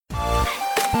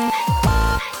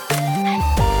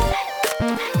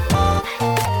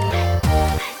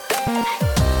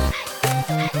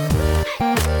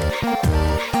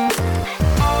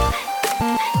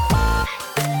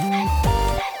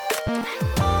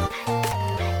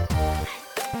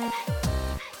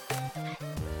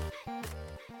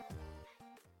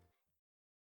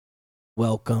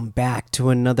Welcome back to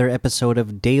another episode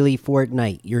of Daily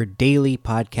Fortnite, your daily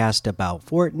podcast about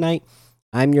Fortnite.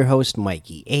 I'm your host,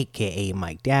 Mikey, aka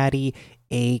Mike Daddy,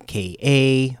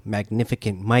 aka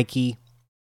Magnificent Mikey.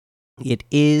 It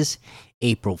is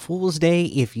April Fool's Day.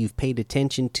 If you've paid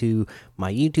attention to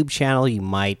my YouTube channel, you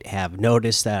might have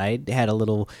noticed that I had a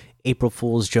little April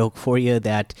Fool's joke for you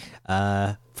that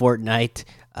Fortnite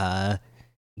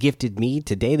gifted me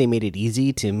today. They made it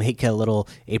easy to make a little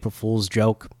April Fool's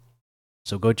joke.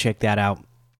 So go check that out.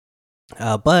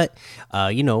 But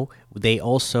they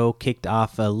also kicked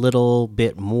off a little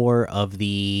bit more of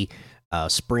the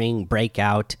spring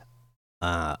breakout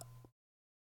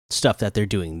stuff that they're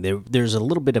doing. There's a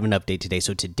little bit of an update today.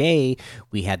 So today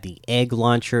we had the egg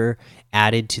launcher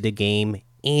added to the game,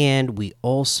 and we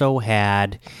also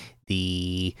had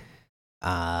the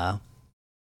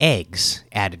eggs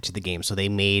added to the game. So they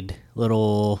made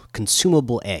little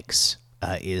consumable eggs.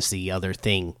 Is the other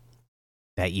thing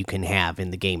that you can have in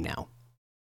the game now.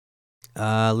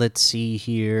 Let's see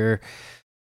here.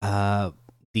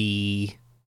 The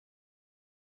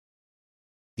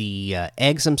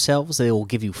eggs themselves, they will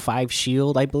give you 5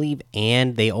 shield, I believe,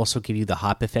 and they also give you the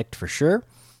hop effect for sure.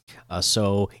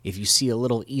 So if you see a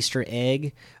little Easter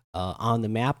egg on the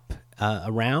map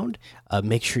around,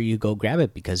 make sure you go grab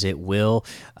it because it will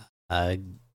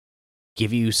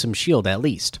give you some shield at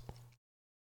least.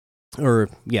 Or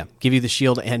yeah, give you the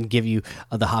shield and give you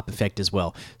the hop effect as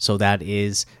well. So that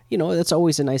is, that's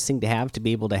always a nice thing to have, to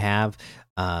be able to have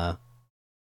a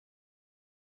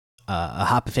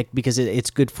hop effect because it's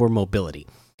good for mobility.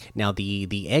 Now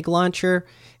the egg launcher,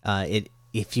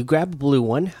 if you grab a blue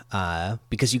one,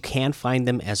 because you can find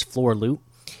them as floor loot,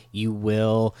 you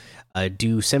will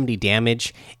do 70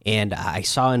 damage. And I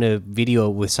saw in a video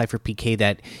with Cypher PK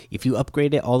that if you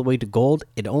upgrade it all the way to gold,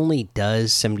 it only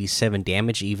does 77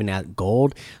 damage even at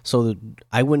gold. So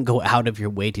I wouldn't go out of your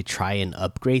way to try and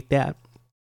upgrade that.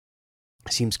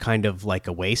 Seems kind of like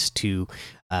a waste to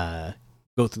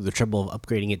go through the trouble of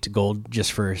upgrading it to gold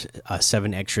just for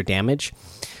 7 extra damage.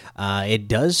 It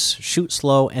does shoot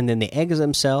slow, and then the eggs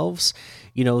themselves,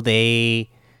 they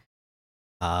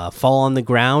fall on the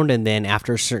ground, and then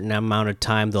after a certain amount of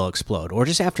time they'll explode, or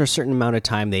just after a certain amount of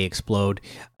time they explode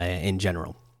in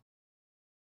general.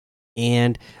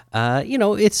 And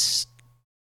it's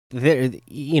there.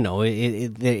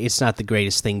 It's not the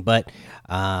greatest thing, but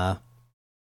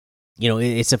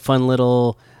it's a fun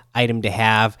little item to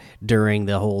have during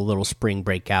the whole little spring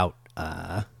breakout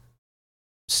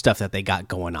stuff that they got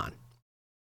going on.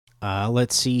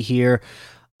 Let's see here.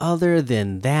 Other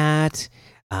than that,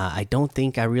 I don't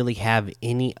think I really have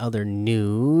any other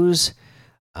news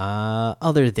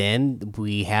other than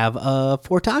we have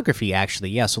photography,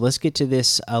 actually. Yeah, so let's get to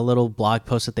this little blog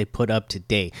post that they put up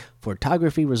today.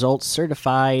 Photography results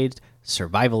certified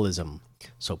survivalism.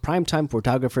 So primetime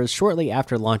photographers, shortly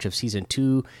after launch of Season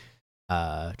 2,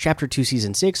 Chapter 2,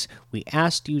 Season 6, we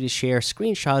asked you to share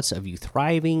screenshots of you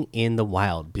thriving in the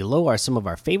wild. Below are some of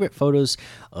our favorite photos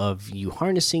of you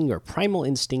harnessing your primal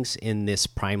instincts in this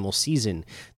primal season.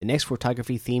 The next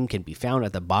photography theme can be found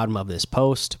at the bottom of this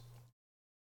post.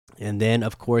 And then,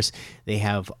 of course, they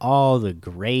have all the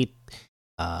great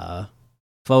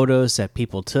photos that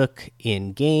people took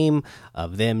in game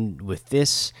of them with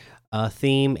this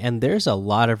theme. And there's a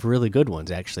lot of really good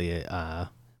ones, actually.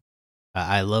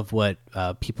 I love what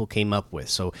people came up with,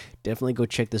 so definitely go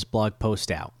check this blog post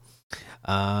out.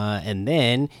 And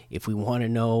then, if we want to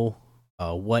know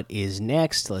what is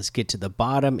next, let's get to the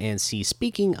bottom and see.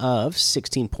 Speaking of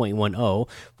 16.10,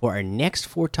 for our next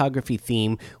photography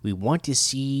theme, we want to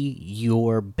see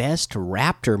your best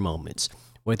raptor moments.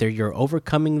 Whether you're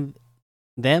overcoming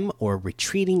them or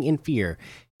retreating in fear,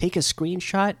 take a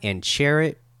screenshot and share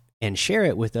it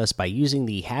with us by using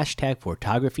the hashtag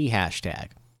photography hashtag.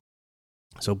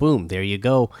 So boom, there you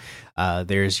go.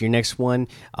 There's your next one.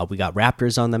 We got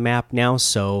raptors on the map now,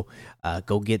 so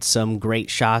go get some great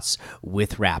shots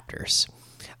with raptors.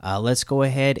 Let's go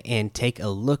ahead and take a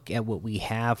look at what we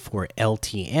have for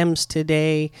LTMs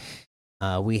today.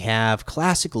 We have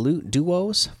classic loot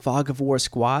duos, Fog of War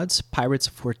squads, Pirates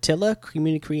of Fortilla,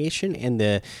 Community Creation, and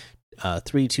the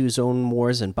 3-2 zone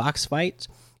wars and box fights,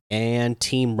 and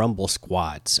Team Rumble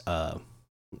squads.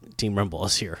 Team Rumble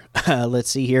is here. Let's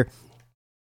see here.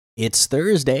 It's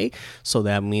Thursday, so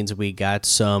that means we got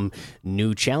some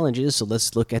new challenges. So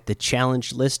let's look at the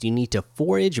challenge list. You need to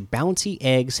forage bouncy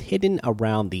eggs hidden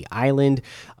around the island.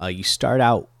 You start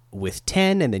out with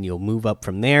 10, and then you'll move up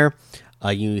from there.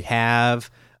 You have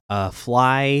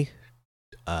fly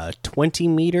 20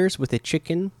 meters with a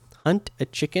chicken, hunt a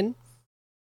chicken,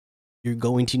 You're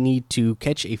going to need to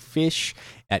catch a fish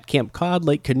at Camp Cod,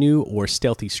 Lake Canoe, or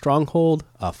Stealthy Stronghold.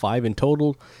 5 in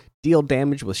total. Deal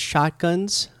damage with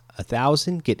shotguns.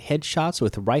 1,000. Get headshots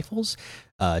with rifles.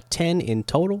 10 in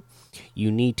total.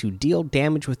 You need to deal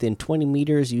damage within 20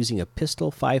 meters using a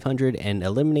pistol. 500. And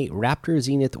eliminate Raptor,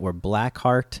 Zenith, or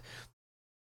Blackheart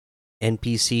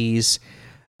NPCs.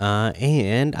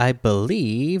 And I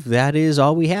believe that is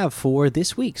all we have for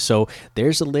this week. So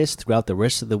there's a list throughout the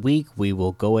rest of the week. We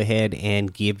will go ahead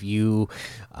and give you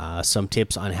some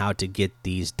tips on how to get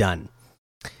these done.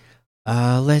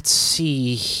 Let's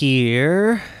see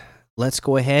here. Let's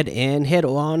go ahead and head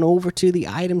on over to the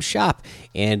item shop.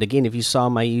 And again, if you saw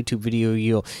my YouTube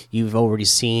video, you've already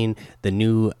seen the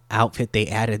new outfit they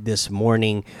added this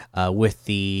morning with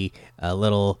the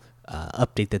little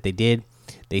update that they did.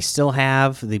 They still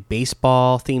have the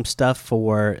baseball themed stuff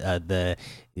for the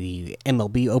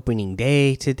MLB opening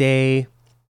day today.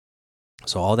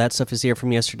 So all that stuff is here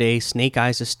from yesterday. Snake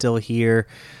Eyes is still here.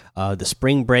 The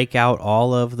spring breakout,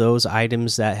 all of those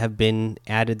items that have been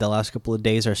added the last couple of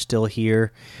days are still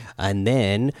here. And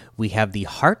then we have the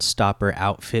Heartstopper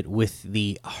outfit with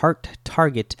the Heart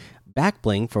Target back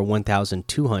bling for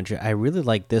 1,200. I really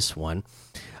like this one.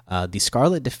 The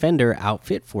Scarlet Defender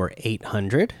outfit for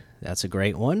 800. That's a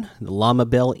great one. The Llama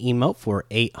Bell emote for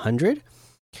 800.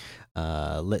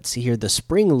 Let's see here. The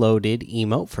Spring Loaded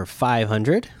emote for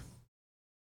 500.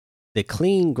 The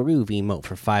Clean Groove emote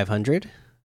for 500.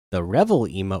 The Revel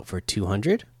emote for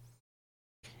 200.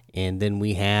 And then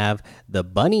we have the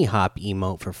Bunny Hop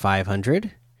emote for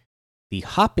 500. The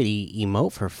Hoppity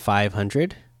emote for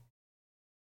 500.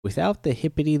 Without the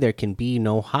hippity, there can be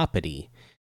no hoppity.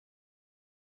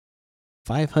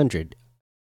 500.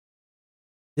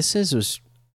 This says it was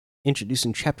introduced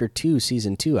in Chapter 2,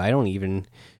 Season 2. I don't even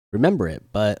remember it,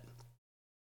 but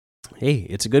hey,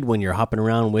 it's a good one. You're hopping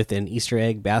around with an Easter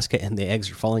egg basket, and the eggs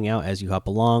are falling out as you hop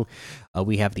along.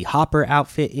 We have the Hopper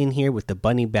outfit in here with the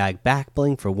Bunny Bag back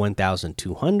bling for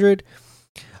 1,200.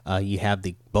 You have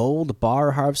the Bold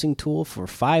Bar Harvesting Tool for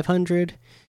 500.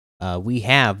 We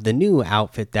have the new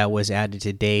outfit that was added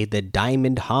today, the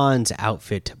Diamond Hans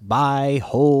outfit. Buy,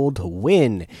 hold,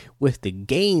 win with the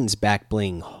Gains back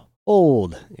bling.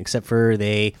 Hold, except for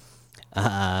they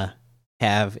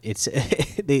have it's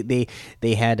they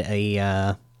had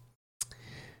a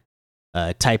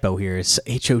typo here. It's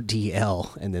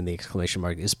HODL and then the exclamation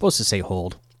mark. It's supposed to say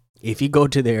hold. If you go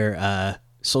to their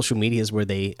social medias where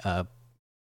they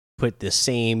put the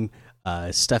same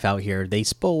stuff out here, they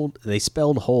spelled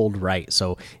hold right,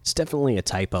 so it's definitely a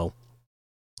typo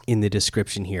in the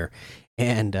description here.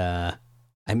 And I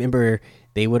remember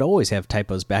they would always have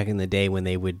typos back in the day when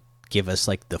they would give us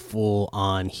like the full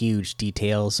on huge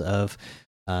details of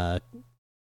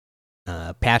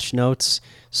patch notes,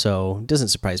 so it doesn't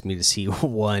surprise me to see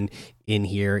one in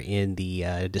here in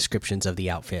the descriptions of the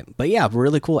outfit. But yeah,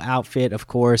 really cool outfit, of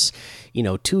course, you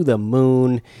know, to the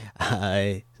moon,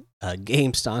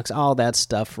 game stocks, all that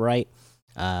stuff, right?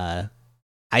 I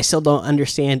still don't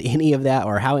understand any of that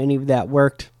or how any of that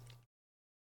worked,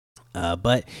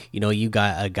 but you know, you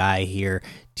got a guy here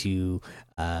to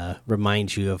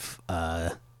remind you of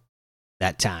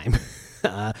that time.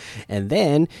 And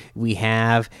then we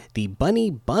have the Bunny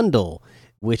Bundle,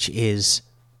 which is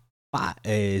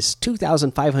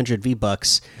 2,500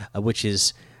 V-Bucks, which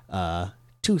is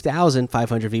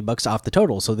 2,500 V-Bucks off the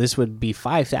total. So this would be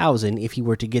 5,000 if you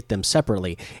were to get them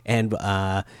separately. And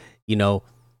you know,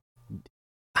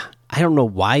 I don't know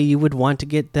why you would want to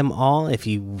get them all if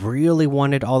you really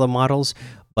wanted all the models,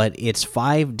 but it's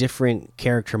 5 different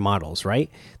character models, right?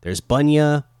 There's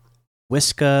Bunya,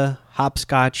 Whiska,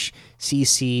 Hopscotch,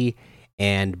 CC,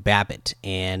 and Babbitt,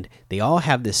 and they all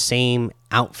have the same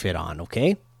outfit on.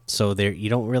 Okay, so there you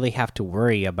don't really have to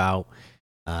worry about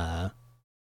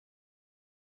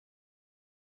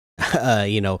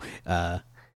you know,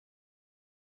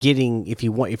 getting, if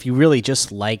you really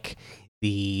just like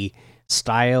the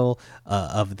style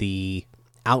of the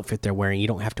outfit they're wearing, you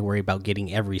don't have to worry about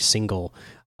getting every single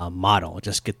model.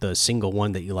 Just get the single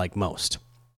one that you like most.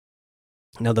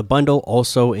 Now the bundle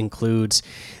also includes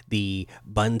the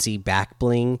Bunsy back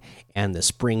bling and the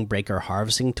Spring Breaker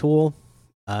harvesting tool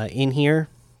in here.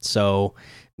 So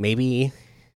maybe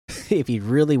if you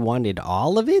really wanted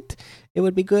all of it, it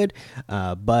would be good.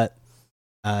 But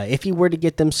if you were to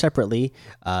get them separately,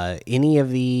 any of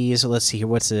these, let's see here,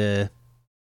 what's the?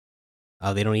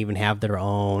 Oh, they don't even have their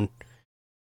own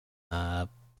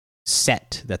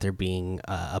set that they're being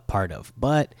a part of,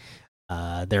 but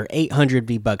they're 800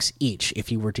 V-Bucks each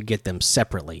if you were to get them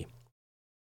separately.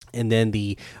 And then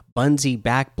the Bunsey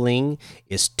back bling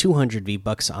is 200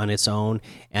 V-bucks on its own,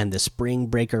 and the Spring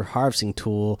Breaker harvesting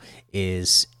tool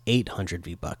is 800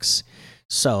 V-bucks.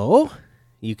 So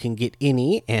you can get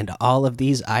any and all of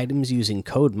these items using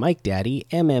code MikeDaddy,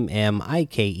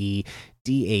 MMMIKEDADDY,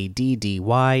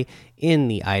 in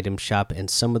the item shop, and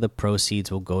some of the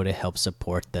proceeds will go to help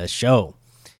support the show.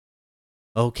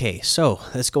 Okay, so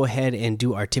let's go ahead and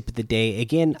do our tip of the day.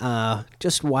 Again,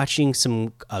 just watching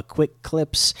some quick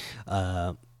clips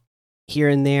here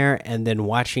and there, and then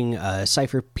watching a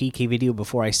Cypher PK video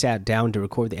before I sat down to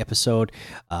record the episode.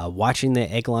 Watching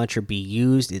the egg launcher be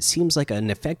used, it seems like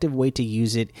an effective way to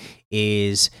use it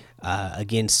is,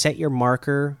 again, set your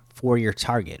marker for your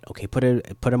target. Okay, put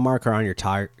a marker on your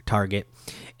target,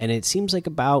 and it seems like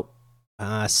about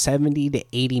 70 to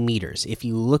 80 meters. If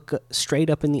you look straight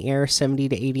up in the air 70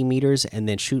 to 80 meters and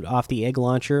then shoot off the egg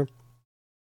launcher,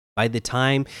 by the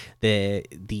time the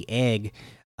egg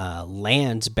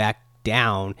lands back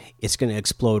down, it's going to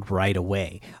explode right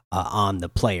away on the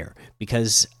player.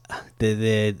 Because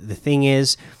the thing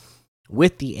is,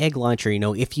 with the egg launcher, you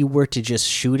know, if you were to just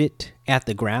shoot it at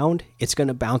the ground, it's going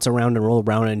to bounce around and roll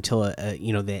around until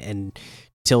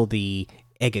until the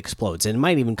egg explodes, and it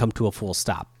might even come to a full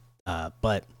stop.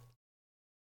 But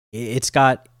it's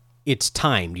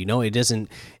timed, you know. It doesn't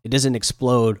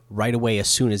explode right away as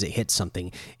soon as it hits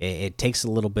something. It takes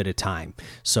a little bit of time.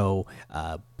 So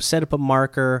set up a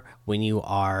marker when you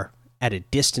are at a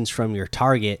distance from your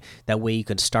target. That way you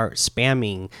can start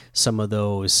spamming some of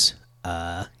those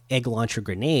egg launcher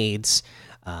grenades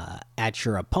at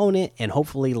your opponent, and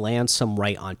hopefully land some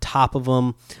right on top of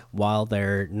them while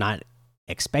they're not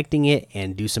expecting it,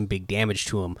 and do some big damage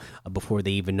to them before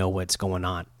they even know what's going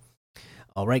on.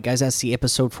 All right, guys, that's the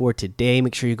episode for today.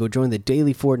 Make sure you go join the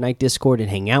daily Fortnite Discord and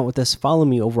hang out with us. Follow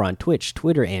me over on Twitch,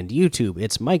 Twitter, and YouTube.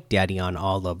 It's Mike Daddy on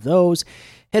all of those.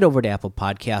 Head over to Apple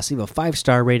Podcasts, leave a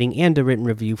 5-star rating and a written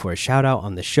review for a shout out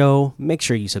on the show. Make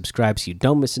sure you subscribe so you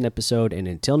don't miss an episode. And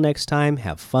until next time,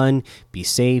 have fun, be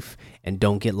safe, and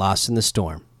don't get lost in the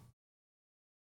storm.